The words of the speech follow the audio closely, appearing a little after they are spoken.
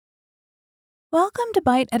Welcome to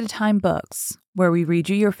Bite at a Time Books, where we read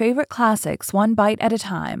you your favorite classics one bite at a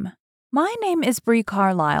time. My name is Bree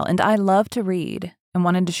Carlisle, and I love to read, and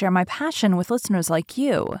wanted to share my passion with listeners like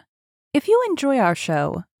you. If you enjoy our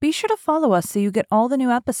show, be sure to follow us so you get all the new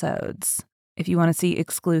episodes. If you want to see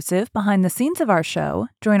exclusive behind the scenes of our show,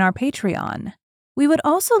 join our Patreon. We would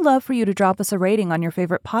also love for you to drop us a rating on your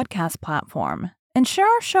favorite podcast platform and share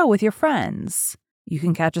our show with your friends. You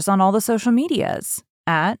can catch us on all the social medias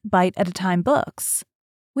at Bite at a Time Books.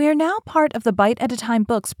 We are now part of the Bite at a Time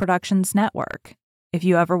Books Productions Network. If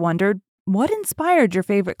you ever wondered what inspired your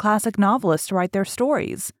favorite classic novelists to write their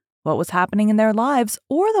stories, what was happening in their lives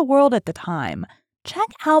or the world at the time, check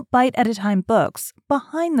out Bite at a Time Books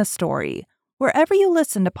Behind the Story, wherever you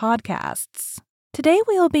listen to podcasts. Today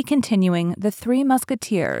we will be continuing The Three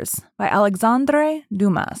Musketeers by Alexandre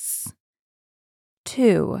Dumas.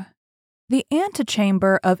 2. The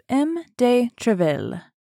Antechamber of M. de Treville.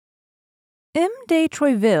 M. de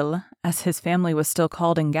Troisville, as his family was still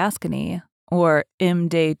called in Gascony, or M.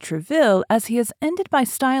 de Treville as he has ended by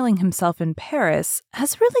styling himself in Paris,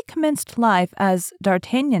 has really commenced life as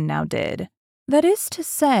D'Artagnan now did. That is to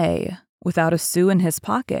say, without a sou in his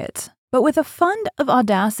pocket, but with a fund of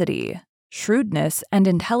audacity, shrewdness, and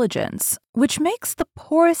intelligence, which makes the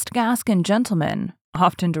poorest Gascon gentleman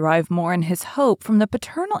often derive more in his hope from the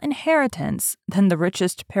paternal inheritance than the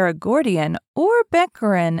richest Perigordian or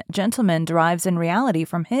Beccarin gentleman derives in reality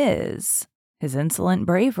from his insolent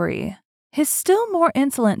bravery, his still more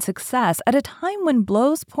insolent success at a time when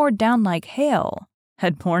blows poured down like hail,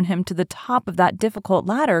 had borne him to the top of that difficult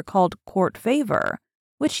ladder called court favor,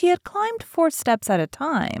 which he had climbed 4 steps at a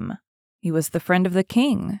time. He was the friend of the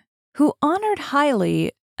king, who honored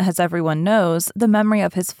highly, as everyone knows, the memory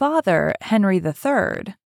of his father, Henry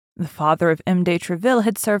III. The father of M. de Treville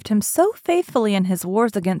had served him so faithfully in his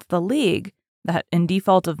wars against the League that, in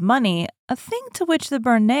default of money, a thing to which the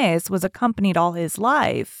Béarnais was accompanied all his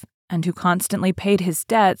life, and who constantly paid his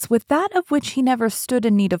debts with that of which he never stood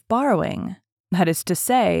in need of borrowing, that is to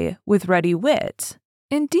say, with ready wit.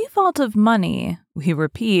 In default of money, we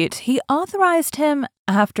repeat, he authorized him,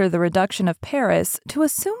 after the reduction of Paris, to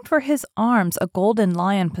assume for his arms a golden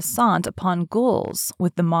lion passant upon gules,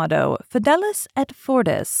 with the motto, Fidelis et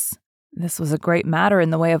Fortis. This was a great matter in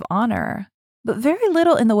the way of honor, but very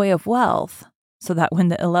little in the way of wealth, so that when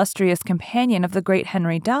the illustrious companion of the great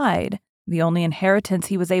Henry died, the only inheritance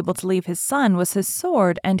he was able to leave his son was his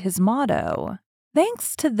sword and his motto.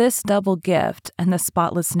 Thanks to this double gift, and the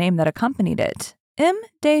spotless name that accompanied it, M.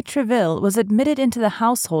 de Treville was admitted into the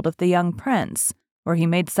household of the young prince, where he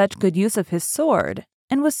made such good use of his sword,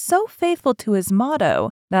 and was so faithful to his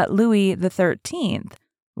motto that Louis XIII,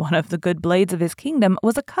 one of the good blades of his kingdom,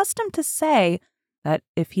 was accustomed to say that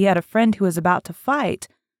if he had a friend who was about to fight,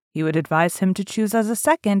 he would advise him to choose as a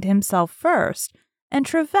second himself first, and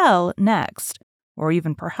Treville next, or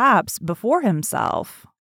even perhaps before himself.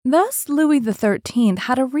 Thus Louis XIII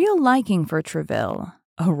had a real liking for Treville,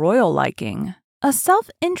 a royal liking. A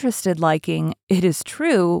self-interested liking, it is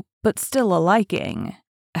true, but still a liking.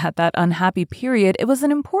 At that unhappy period, it was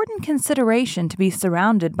an important consideration to be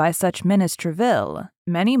surrounded by such men as Treville.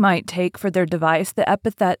 Many might take for their device the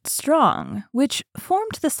epithet strong, which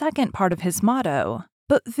formed the second part of his motto,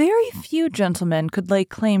 but very few gentlemen could lay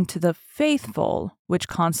claim to the faithful, which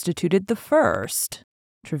constituted the first.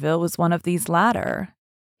 Treville was one of these latter.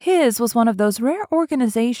 His was one of those rare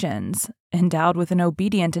organizations, endowed with an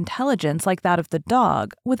obedient intelligence like that of the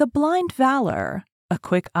dog, with a blind valor, a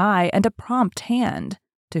quick eye, and a prompt hand,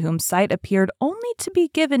 to whom sight appeared only to be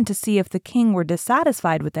given to see if the king were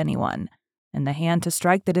dissatisfied with anyone, and the hand to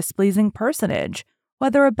strike the displeasing personage,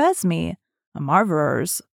 whether a Besme, a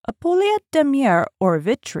Marverers, a Pouliot Demier, or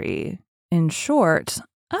Vitry. In short,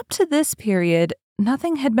 up to this period,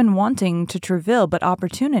 nothing had been wanting to Treville but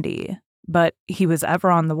opportunity. But he was ever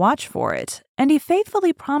on the watch for it, and he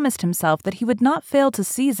faithfully promised himself that he would not fail to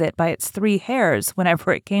seize it by its 3 hairs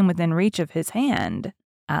whenever it came within reach of his hand.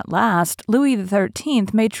 At last, Louis XIII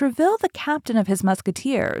made Treville the captain of his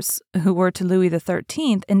musketeers, who were to Louis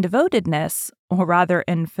XIII in devotedness, or rather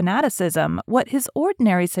in fanaticism, what his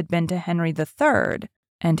ordinaries had been to Henry III,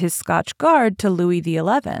 and his Scotch guard to Louis XI.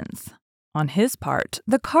 On his part,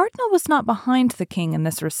 the cardinal was not behind the king in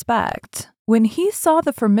this respect. When he saw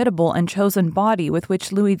the formidable and chosen body with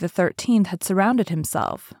which Louis XIII had surrounded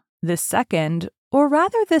himself, this second, or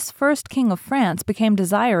rather this first king of France, became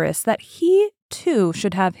desirous that he, too,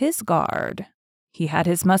 should have his guard. He had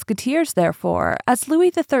his musketeers, therefore, as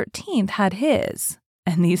Louis XIII had his,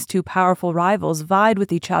 and these 2 powerful rivals vied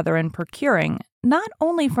with each other in procuring, not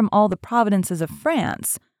only from all the provinces of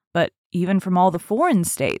France, but even from all the foreign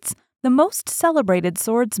states, the most celebrated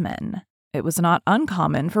swordsmen. It was not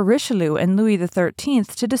uncommon for Richelieu and Louis XIII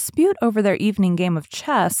to dispute over their evening game of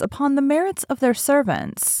chess upon the merits of their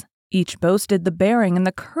servants. Each boasted the bearing and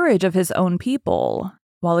the courage of his own people,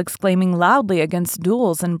 while exclaiming loudly against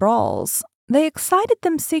duels and brawls. They excited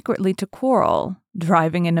them secretly to quarrel,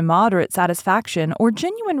 deriving an immoderate satisfaction or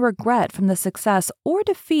genuine regret from the success or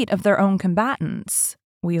defeat of their own combatants.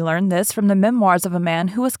 We learn this from the memoirs of a man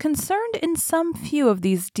who was concerned in some few of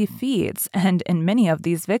these defeats and in many of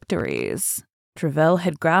these victories. Trevel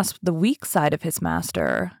had grasped the weak side of his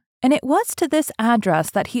master, and it was to this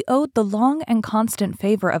address that he owed the long and constant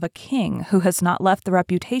favor of a king who has not left the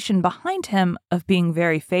reputation behind him of being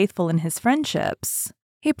very faithful in his friendships.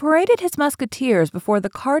 He paraded his musketeers before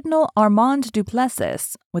the Cardinal Armand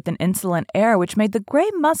Duplessis with an insolent air which made the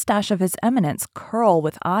gray mustache of his eminence curl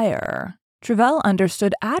with ire. Trevel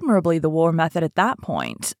understood admirably the war method at that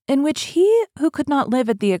point, in which he who could not live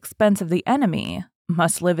at the expense of the enemy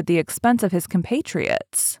must live at the expense of his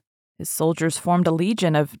compatriots. His soldiers formed a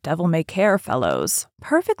legion of devil-may-care fellows,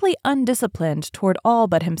 perfectly undisciplined toward all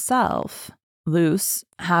but himself. Loose,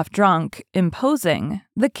 half-drunk, imposing,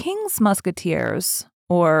 the king's musketeers,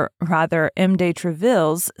 or rather M. de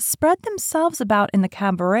Treville's, spread themselves about in the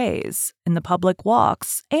cabarets, in the public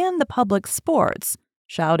walks, and the public sports,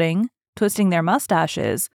 shouting, twisting their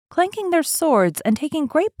mustaches, clanking their swords, and taking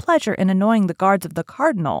great pleasure in annoying the guards of the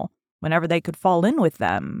cardinal whenever they could fall in with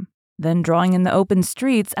them. Then drawing in the open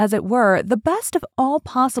streets, as it were, the best of all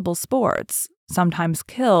possible sports, sometimes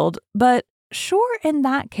killed, but sure in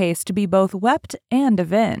that case to be both wept and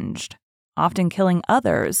avenged, often killing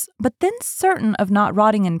others, but then certain of not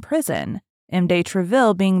rotting in prison, M. de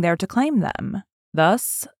Treville being there to claim them.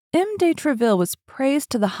 Thus, M. de Treville was praised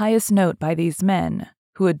to the highest note by these men,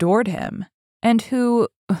 who adored him, and who,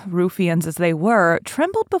 ruffians as they were,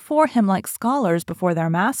 trembled before him like scholars before their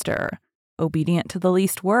master, obedient to the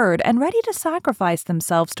least word and ready to sacrifice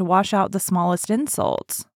themselves to wash out the smallest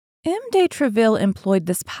insults. M. de Treville employed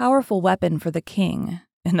this powerful weapon for the king,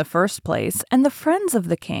 in the first place, and the friends of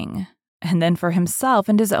the king, and then for himself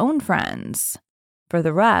and his own friends. For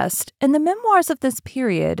the rest, in the memoirs of this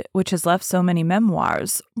period, which has left so many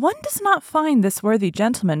memoirs, one does not find this worthy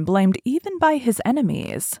gentleman blamed even by his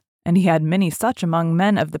enemies, and he had many such among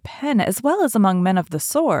men of the pen as well as among men of the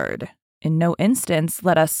sword. In no instance,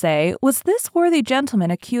 let us say, was this worthy gentleman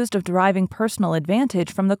accused of deriving personal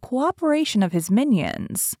advantage from the cooperation of his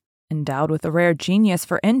minions. Endowed with a rare genius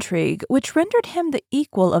for intrigue, which rendered him the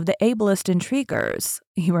equal of the ablest intriguers,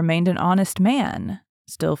 he remained an honest man.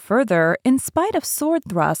 Still further, in spite of sword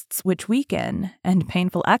thrusts which weaken, and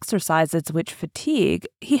painful exercises which fatigue,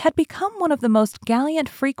 he had become one of the most gallant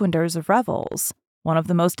frequenters of revels, one of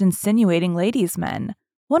the most insinuating ladies' men,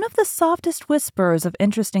 one of the softest whisperers of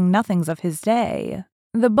interesting nothings of his day.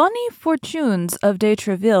 The bonnes fortunes of de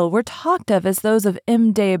Treville were talked of as those of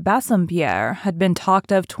M. de Bassompierre had been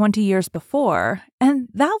talked of 20 years before, and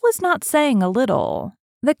that was not saying a little.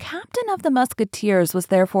 The captain of the musketeers was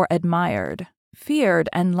therefore admired, feared,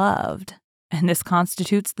 and loved, and this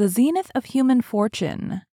constitutes the zenith of human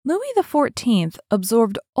fortune. Louis XIV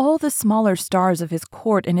absorbed all the smaller stars of his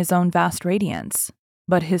court in his own vast radiance,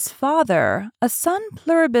 but his father, a son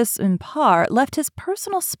pluribus impar, left his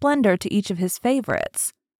personal splendor to each of his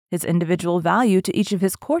favorites, his individual value to each of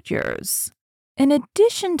his courtiers. In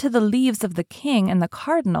addition to the leaves of the king and the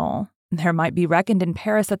cardinal, there might be reckoned in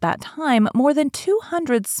Paris at that time more than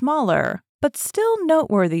 200 smaller, but still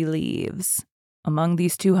noteworthy leaves. Among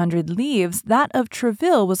these 200 leaves, that of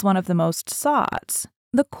Treville was one of the most sought.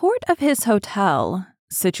 The court of his hotel,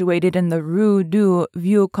 situated in the Rue du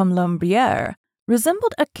Vieux Colombier,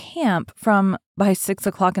 resembled a camp by 6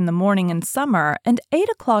 o'clock in the morning in summer and 8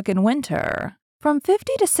 o'clock in winter. From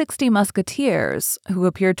 50 to 60 musketeers, who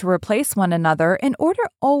appeared to replace one another in order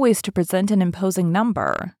always to present an imposing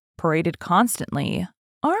number, paraded constantly,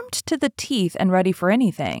 armed to the teeth and ready for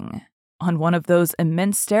anything. On one of those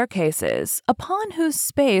immense staircases, upon whose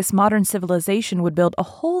space modern civilization would build a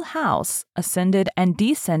whole house, ascended and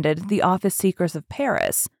descended the office-seekers of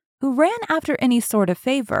Paris, who ran after any sort of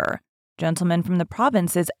favor, gentlemen from the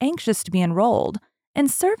provinces anxious to be enrolled,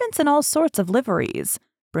 and servants in all sorts of liveries,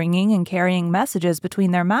 bringing and carrying messages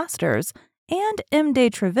between their masters and M.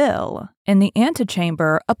 de Treville. In the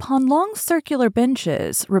antechamber, upon long circular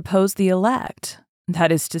benches, reposed the elect,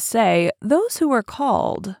 that is to say, those who were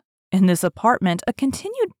called. In this apartment, a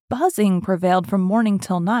continued buzzing prevailed from morning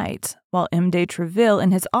till night, while M. de Treville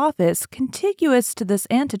in his office contiguous to this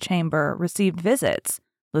antechamber received visits,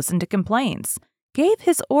 listened to complaints, gave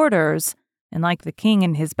his orders, and like the king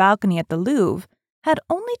in his balcony at the Louvre, had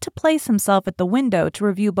only to place himself at the window to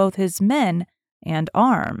review both his men and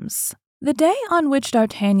arms. The day on which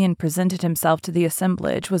D'Artagnan presented himself to the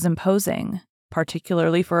assemblage was imposing,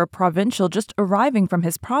 particularly for a provincial just arriving from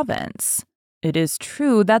his province. It is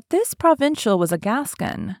true that this provincial was a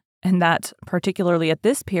Gascon, and that, particularly at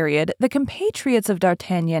this period, the compatriots of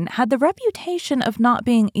D'Artagnan had the reputation of not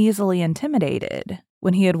being easily intimidated.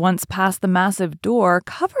 When he had once passed the massive door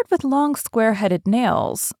covered with long square-headed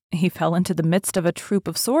nails, he fell into the midst of a troop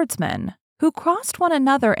of swordsmen, who crossed one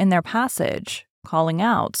another in their passage, calling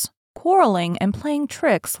out, quarreling and playing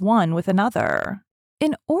tricks one with another.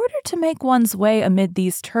 In order to make one's way amid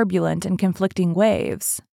these turbulent and conflicting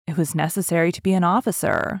waves, it was necessary to be an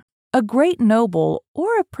officer, a great noble,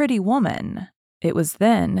 or a pretty woman. It was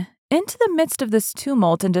then, into the midst of this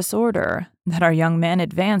tumult and disorder, that our young man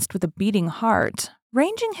advanced with a beating heart,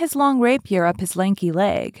 ranging his long rapier up his lanky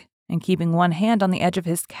leg, and keeping one hand on the edge of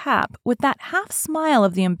his cap with that half-smile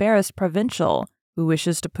of the embarrassed provincial who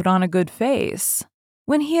wishes to put on a good face.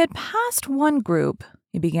 When he had passed one group,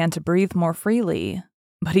 he began to breathe more freely,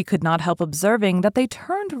 but he could not help observing that they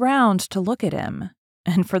turned round to look at him,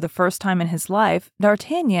 and for the first time in his life,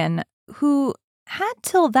 D'Artagnan, who had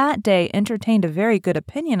till that day entertained a very good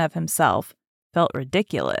opinion of himself, felt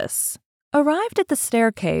ridiculous. Arrived at the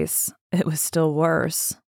staircase, it was still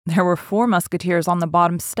worse. There were 4 musketeers on the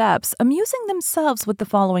bottom steps amusing themselves with the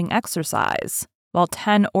following exercise, while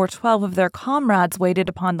 10 or 12 of their comrades waited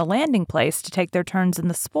upon the landing place to take their turns in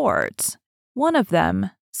the sport. One of them,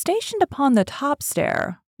 stationed upon the top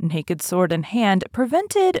stair, naked sword in hand,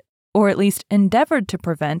 prevented, or at least endeavored to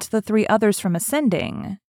prevent, the 3 others from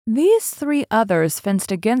ascending. These 3 others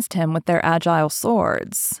fenced against him with their agile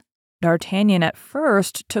swords. D'Artagnan at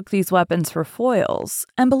first took these weapons for foils,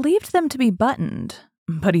 and believed them to be buttoned,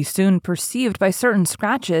 but he soon perceived by certain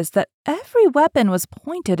scratches that every weapon was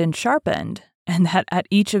pointed and sharpened, and that at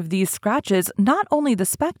each of these scratches not only the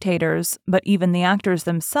spectators, but even the actors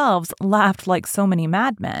themselves laughed like so many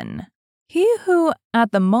madmen. He who,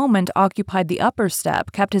 at the moment, occupied the upper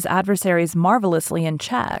step kept his adversaries marvelously in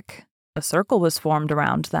check. A circle was formed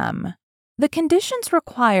around them. The conditions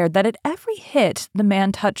required that at every hit the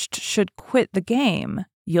man touched should quit the game,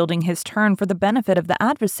 yielding his turn for the benefit of the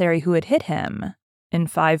adversary who had hit him. In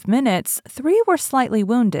 5 minutes, 3 were slightly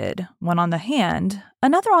wounded, one on the hand,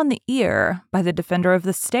 another on the ear, by the defender of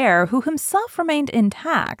the stair, who himself remained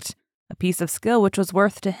intact, a piece of skill which was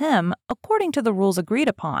worth to him, according to the rules agreed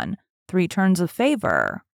upon, 3 turns of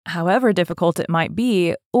favor. However difficult it might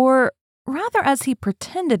be, or rather as he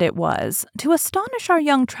pretended it was, to astonish our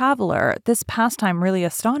young traveler, this pastime really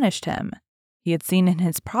astonished him. He had seen in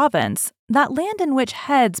his province, that land in which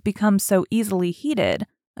heads become so easily heated,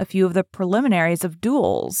 a few of the preliminaries of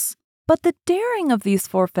duels. But the daring of these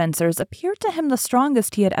 4 fencers appeared to him the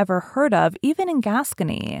strongest he had ever heard of, even in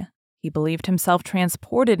Gascony. He believed himself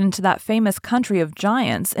transported into that famous country of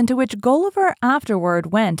giants into which Gulliver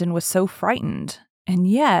afterward went and was so frightened. And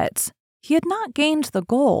yet, he had not gained the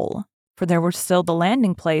goal, for there was still the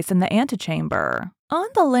landing place and the antechamber. On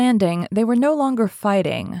the landing, they were no longer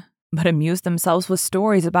fighting, but amused themselves with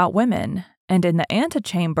stories about women, and in the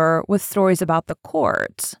antechamber with stories about the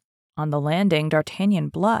court. On the landing, D'Artagnan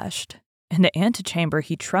blushed. In the antechamber,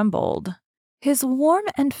 he trembled. His warm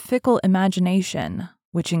and fickle imagination,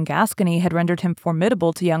 which in Gascony had rendered him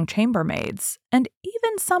formidable to young chambermaids, and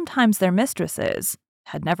even sometimes their mistresses,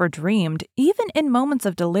 had never dreamed, even in moments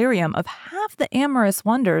of delirium, of half the amorous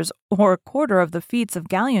wonders or a quarter of the feats of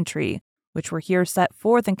gallantry which were here set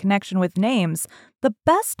forth in connection with names the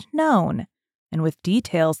best known, and with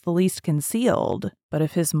details the least concealed. But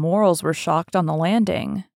if his morals were shocked on the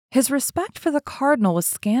landing, his respect for the cardinal was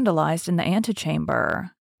scandalized in the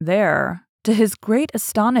antechamber. There, to his great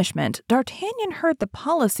astonishment, D'Artagnan heard the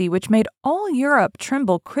policy which made all Europe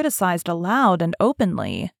tremble criticized aloud and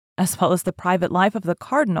openly, as well as the private life of the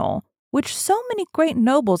cardinal, which so many great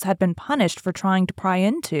nobles had been punished for trying to pry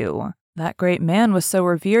into. That great man was so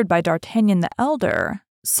revered by D'Artagnan the elder,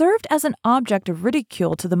 served as an object of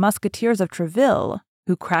ridicule to the musketeers of Tréville,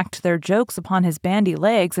 who cracked their jokes upon his bandy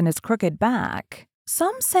legs and his crooked back.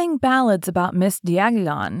 Some sang ballads about Miss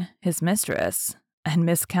d'Aiguillon, his mistress, and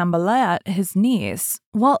Miss Cambalat, his niece,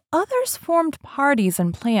 while others formed parties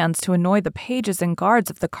and plans to annoy the pages and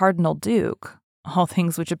guards of the Cardinal Duke, all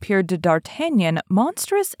things which appeared to D'Artagnan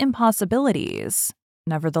monstrous impossibilities.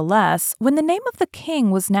 Nevertheless, when the name of the king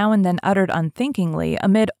was now and then uttered unthinkingly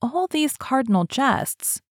amid all these cardinal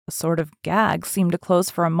jests, a sort of gag seemed to close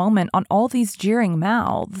for a moment on all these jeering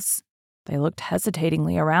mouths. They looked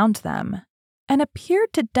hesitatingly around them, and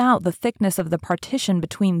appeared to doubt the thickness of the partition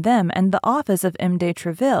between them and the office of M. de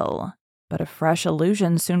Tréville. But a fresh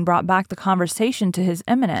allusion soon brought back the conversation to his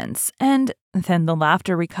eminence, and then the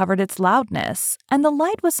laughter recovered its loudness, and the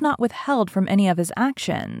light was not withheld from any of his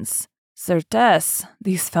actions. Certes,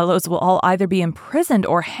 these fellows will all either be imprisoned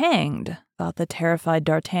or hanged, thought the terrified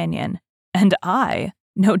D'Artagnan. And I,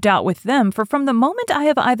 no doubt with them, for from the moment I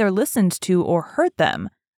have either listened to or heard them,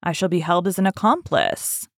 I shall be held as an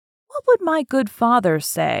accomplice. What would my good father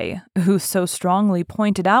say, who so strongly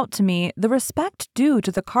pointed out to me the respect due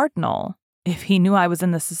to the cardinal, if he knew I was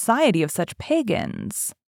in the society of such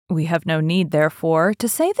pagans? We have no need, therefore, to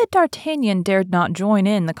say that D'Artagnan dared not join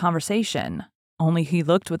in the conversation. Only he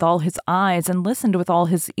looked with all his eyes and listened with all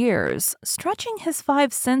his ears, stretching his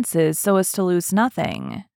 5 senses so as to lose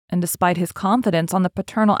nothing. And despite his confidence on the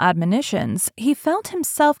paternal admonitions, he felt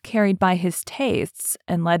himself carried by his tastes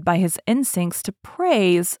and led by his instincts to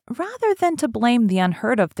praise rather than to blame the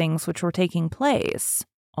unheard of things which were taking place.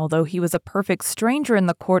 Although he was a perfect stranger in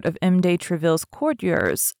the court of M. de Tréville's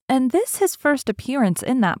courtiers, and this his first appearance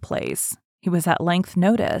in that place, he was at length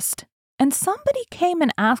noticed, and somebody came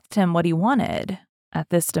and asked him what he wanted. At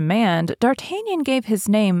this demand, D'Artagnan gave his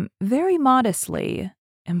name very modestly,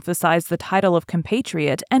 emphasized the title of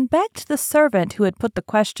compatriot, and begged the servant who had put the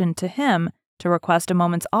question to him to request a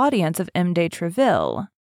moment's audience of M. de Tréville,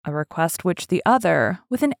 a request which the other,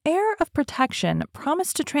 with an air of protection,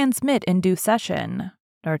 promised to transmit in due session.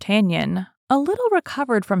 D'Artagnan, a little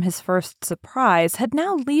recovered from his first surprise, had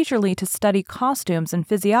now leisurely to study costumes and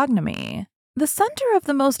physiognomy. The center of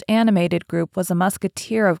the most animated group was a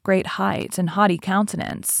musketeer of great height and haughty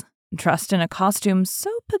countenance, dressed in a costume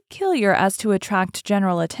so peculiar as to attract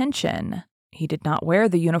general attention. He did not wear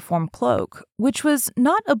the uniform cloak, which was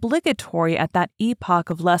not obligatory at that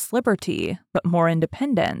epoch of less liberty, but more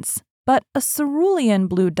independence, but a cerulean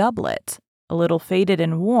blue doublet, a little faded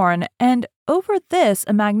and worn, and over this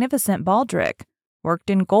a magnificent baldric, worked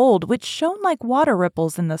in gold which shone like water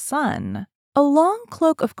ripples in the sun. A long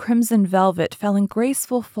cloak of crimson velvet fell in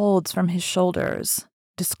graceful folds from his shoulders,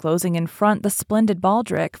 disclosing in front the splendid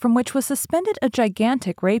baldric from which was suspended a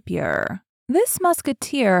gigantic rapier. This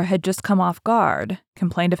musketeer had just come off guard,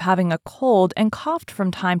 complained of having a cold, and coughed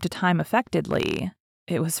from time to time affectedly.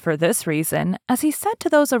 It was for this reason, as he said to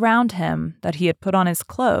those around him, that he had put on his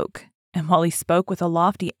cloak, and while he spoke with a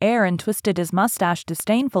lofty air and twisted his mustache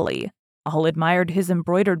disdainfully, all admired his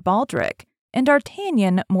embroidered baldric, and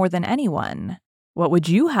D'Artagnan more than anyone. "What would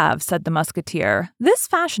you have?" said the musketeer. "This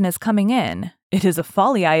fashion is coming in. It is a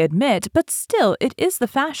folly, I admit, but still it is the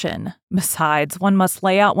fashion. Besides, one must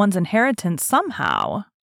lay out one's inheritance somehow."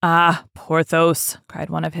 "Ah, Porthos," cried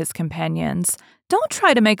one of his companions, "don't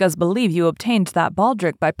try to make us believe you obtained that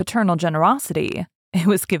baldric by paternal generosity. It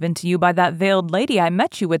was given to you by that veiled lady I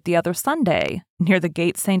met you with the other Sunday, near the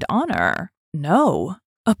Gate Saint Honor." "No.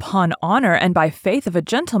 Upon honor and by faith of a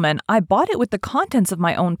gentleman, I bought it with the contents of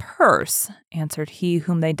my own purse," answered he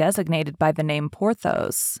whom they designated by the name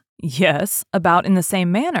Porthos. "Yes, about in the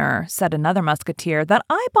same manner," said another musketeer, "that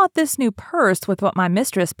I bought this new purse with what my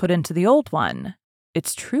mistress put into the old one."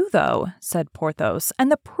 "It's true, though," said Porthos,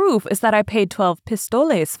 "and the proof is that I paid 12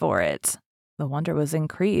 pistoles for it." The wonder was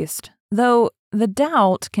increased, though the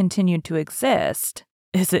doubt continued to exist.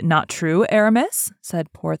 "Is it not true, Aramis?"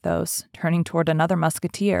 said Porthos, turning toward another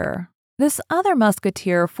musketeer. This other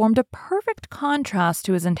musketeer formed a perfect contrast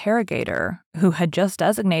to his interrogator, who had just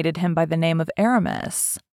designated him by the name of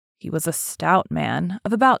Aramis. He was a stout man,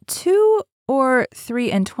 of about 2 or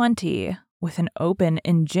 23, with an open,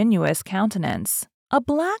 ingenuous countenance, a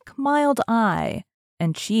black, mild eye,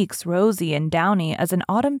 and cheeks rosy and downy as an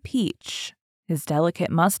autumn peach. His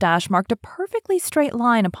delicate mustache marked a perfectly straight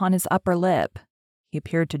line upon his upper lip. He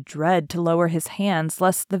appeared to dread to lower his hands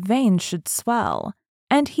lest the veins should swell,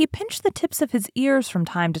 and he pinched the tips of his ears from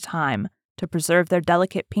time to time to preserve their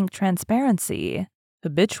delicate pink transparency.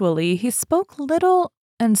 Habitually, he spoke little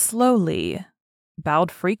and slowly,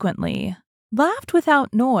 bowed frequently, laughed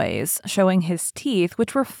without noise, showing his teeth,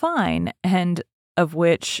 which were fine, and of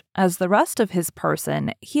which, as the rest of his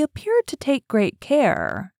person, he appeared to take great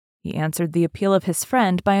care. He answered the appeal of his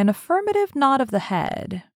friend by an affirmative nod of the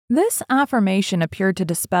head. This affirmation appeared to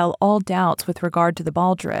dispel all doubts with regard to the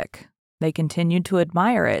baldric. They continued to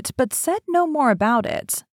admire it, but said no more about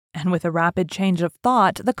it, and with a rapid change of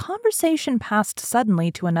thought, the conversation passed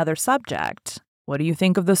suddenly to another subject. "What do you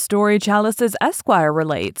think of the story Chalice's esquire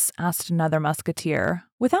relates?" asked another musketeer,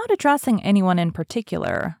 without addressing anyone in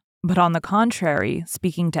particular, but on the contrary,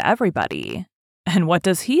 speaking to everybody. "And what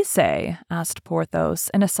does he say?" asked Porthos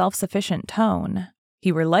in a self-sufficient tone.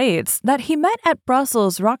 He relates that he met at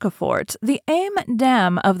Brussels Rochefort the ame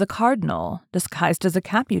dame of the cardinal, disguised as a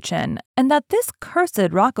Capuchin, and that this cursed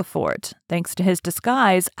Rochefort, thanks to his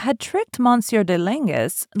disguise, had tricked Monsieur de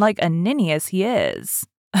Langus like a ninny as he is.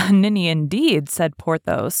 A ninny indeed, said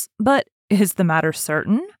Porthos, but is the matter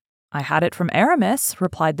certain? I had it from Aramis,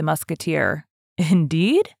 replied the musketeer.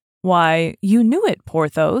 Indeed? Why, you knew it,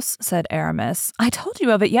 Porthos, said Aramis. I told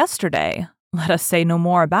you of it yesterday. Let us say no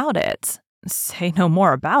more about it. Say no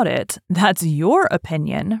more about it? That's your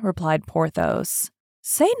opinion, replied Porthos.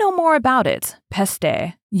 Say no more about it,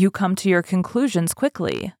 peste. You come to your conclusions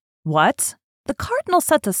quickly. What? The cardinal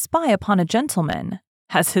sets a spy upon a gentleman.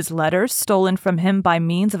 Has his letters stolen from him by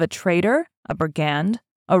means of a traitor, a brigand,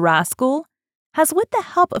 a rascal? Has with the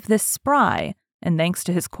help of this spy, and thanks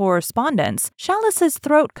to his correspondence, Chalice's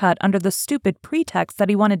throat cut under the stupid pretext that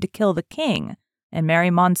he wanted to kill the king and marry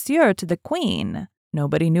Monsieur to the queen.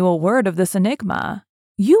 Nobody knew a word of this enigma.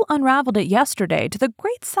 You unraveled it yesterday to the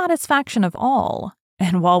great satisfaction of all.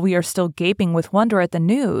 And while we are still gaping with wonder at the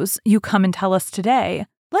news, you come and tell us today.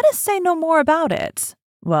 Let us say no more about it.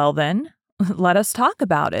 Well then, let us talk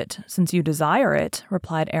about it, since you desire it,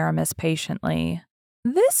 replied Aramis patiently.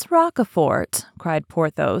 This Rochefort, cried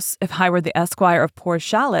Porthos, if I were the esquire of poor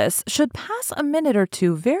Chalice, should pass a minute or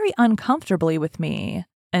two very uncomfortably with me.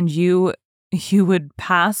 And you would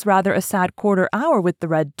pass rather a sad quarter hour with the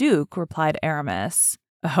Red Duke, replied Aramis.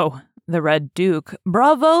 Oh, the Red Duke.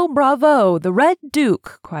 Bravo, bravo, the Red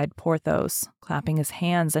Duke, cried Porthos, clapping his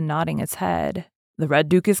hands and nodding his head. The Red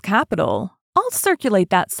Duke is capital. I'll circulate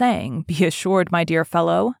that saying, be assured, my dear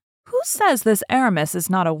fellow. Who says this Aramis is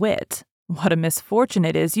not a wit? What a misfortune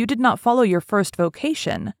it is you did not follow your first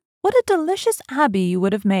vocation. What a delicious abbé you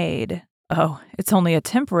would have made. Oh, it's only a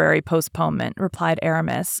temporary postponement, replied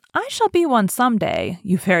Aramis. I shall be one some day.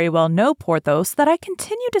 You very well know, Porthos, that I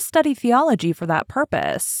continue to study theology for that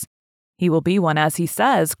purpose. He will be one, as he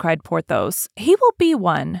says, cried Porthos. He will be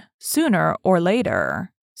one, sooner or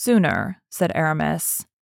later. Sooner, said Aramis.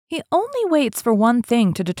 He only waits for one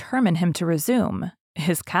thing to determine him to resume.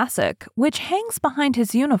 His cassock, which hangs behind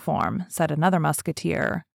his uniform, said another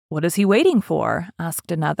musketeer. What is he waiting for?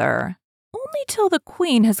 Asked another. Only till the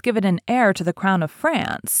queen has given an heir to the crown of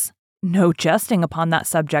France. No jesting upon that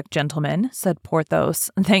subject, gentlemen, said Porthos.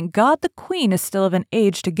 Thank God the queen is still of an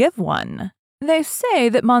age to give one. They say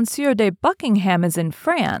that Monsieur de Buckingham is in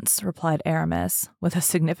France, replied Aramis, with a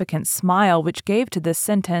significant smile which gave to this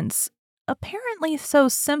sentence, apparently so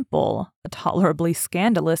simple, a tolerably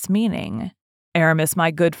scandalous meaning. Aramis,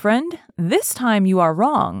 my good friend, this time you are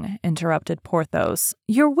wrong, interrupted Porthos.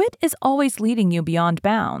 Your wit is always leading you beyond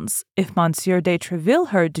bounds. If Monsieur de Tréville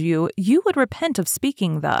heard you, you would repent of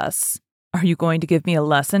speaking thus. Are you going to give me a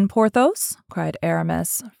lesson, Porthos? Cried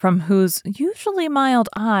Aramis, from whose usually mild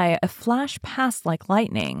eye a flash passed like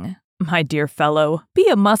lightning. My dear fellow, be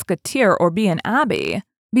a musketeer or be an abbé.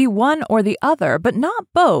 Be one or the other, but not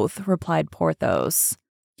both, replied Porthos.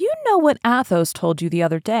 You know what Athos told you the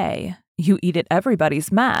other day. You eat at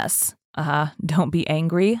everybody's mess. Don't be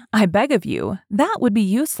angry. I beg of you. That would be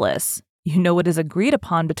useless. You know what is agreed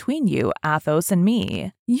upon between you, Athos and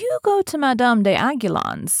me. You go to Madame de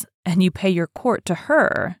Aiguillon's, and you pay your court to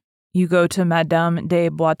her. You go to Madame de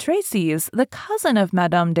Bois Tracy's, the cousin of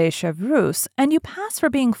Madame de Chevreuse, and you pass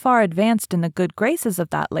for being far advanced in the good graces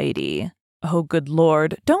of that lady. Oh, good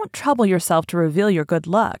Lord, don't trouble yourself to reveal your good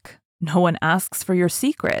luck. No one asks for your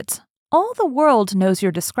secret. All the world knows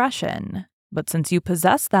your discretion. But since you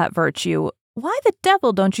possess that virtue, why the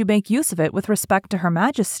devil don't you make use of it with respect to Her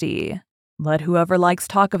Majesty? Let whoever likes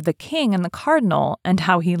talk of the king and the cardinal and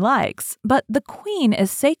how he likes, but the queen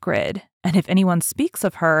is sacred, and if anyone speaks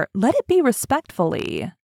of her, let it be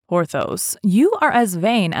respectfully. Porthos, you are as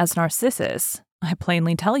vain as Narcissus. I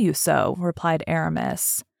plainly tell you so, replied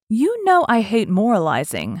Aramis. You know I hate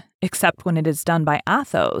moralizing, except when it is done by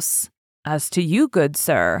Athos. As to you, good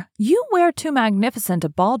sir, you wear too magnificent a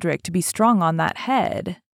baldric to be strung on that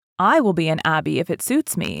head. I will be an abbé if it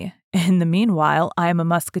suits me. In the meanwhile, I am a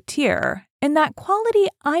musketeer. In that quality,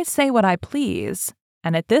 I say what I please.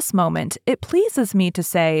 And at this moment, it pleases me to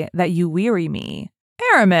say that you weary me.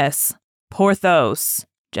 Aramis! Porthos!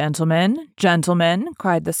 Gentlemen, gentlemen,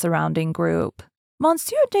 cried the surrounding group.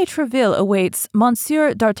 Monsieur de Tréville awaits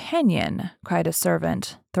Monsieur d'Artagnan, cried a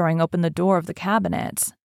servant, throwing open the door of the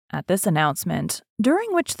cabinet. At this announcement,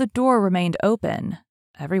 during which the door remained open,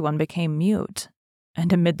 everyone became mute,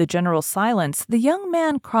 and amid the general silence, the young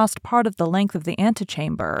man crossed part of the length of the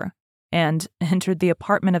antechamber and entered the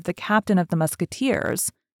apartment of the captain of the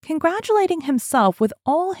musketeers, congratulating himself with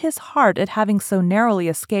all his heart at having so narrowly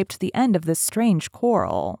escaped the end of this strange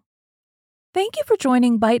quarrel. Thank you for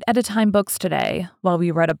joining Bite at a Time Books today, while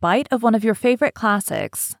we read a bite of one of your favorite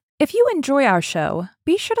classics. If you enjoy our show,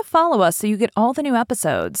 be sure to follow us so you get all the new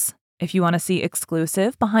episodes. If you want to see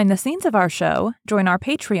exclusive behind the scenes of our show, join our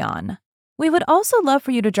Patreon. We would also love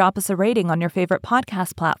for you to drop us a rating on your favorite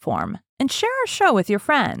podcast platform and share our show with your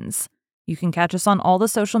friends. You can catch us on all the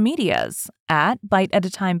social medias at Bite at a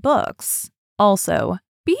Time Books. Also,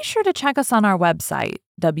 be sure to check us on our website,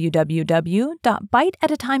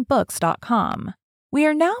 www.biteatatimebooks.com. We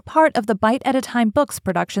are now part of the Bite at a Time Books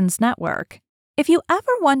Productions Network. If you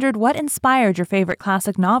ever wondered what inspired your favorite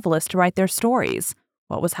classic novelists to write their stories,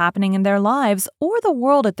 what was happening in their lives or the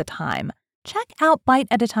world at the time, check out Bite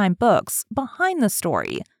at a Time Books Behind the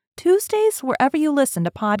Story, Tuesdays wherever you listen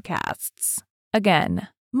to podcasts. Again,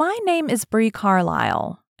 my name is Bree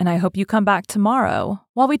Carlisle, and I hope you come back tomorrow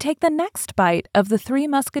while we take the next bite of The Three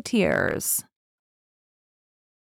Musketeers.